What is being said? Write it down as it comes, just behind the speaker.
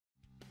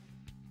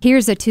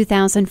Here's a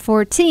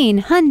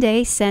 2014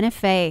 Hyundai Santa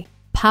Fe.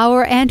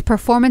 Power and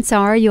performance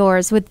are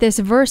yours with this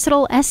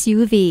versatile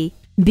SUV.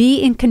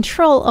 Be in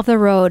control of the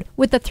road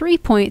with the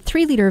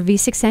 3.3-liter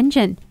V6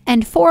 engine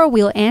and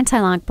four-wheel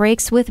anti-lock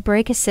brakes with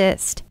brake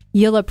assist.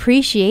 You'll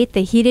appreciate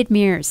the heated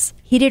mirrors,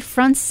 heated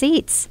front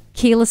seats,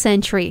 keyless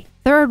entry,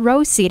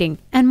 third-row seating,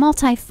 and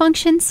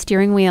multi-function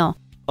steering wheel.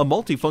 A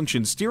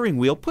multifunction steering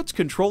wheel puts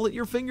control at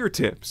your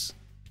fingertips.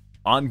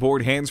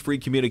 Onboard hands-free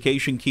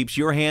communication keeps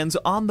your hands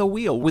on the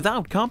wheel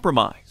without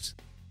compromise.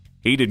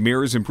 Heated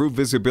mirrors improve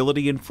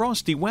visibility in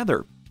frosty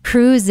weather.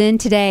 Cruise in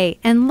today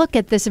and look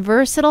at this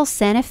versatile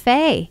Santa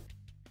Fe.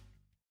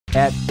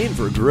 At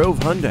Inver Grove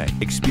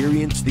Hyundai,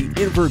 experience the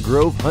Inver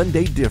Grove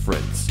Hyundai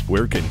difference.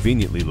 We're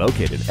conveniently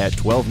located at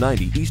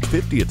 1290 East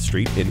 50th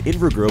Street in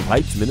Inver Grove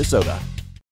Heights, Minnesota.